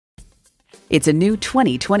It's a new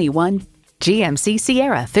 2021 GMC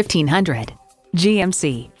Sierra 1500.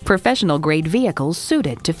 GMC, professional-grade vehicles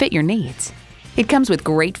suited to fit your needs. It comes with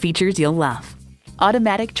great features you'll love.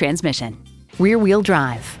 Automatic transmission, rear-wheel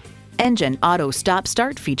drive, engine auto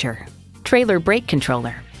stop-start feature, trailer brake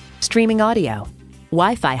controller, streaming audio,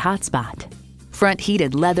 Wi-Fi hotspot, front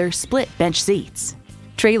heated leather split bench seats,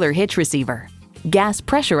 trailer hitch receiver, gas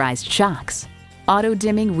pressurized shocks,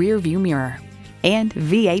 auto-dimming rear view mirror, and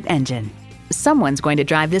V8 engine. Someone's going to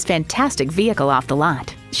drive this fantastic vehicle off the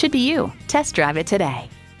lot. Should be you. Test drive it today.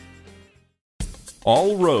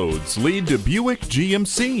 All roads lead to Buick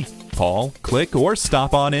GMC. Call, click, or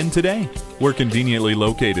stop on in today. We're conveniently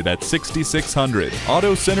located at 6600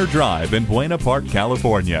 Auto Center Drive in Buena Park,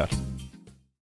 California.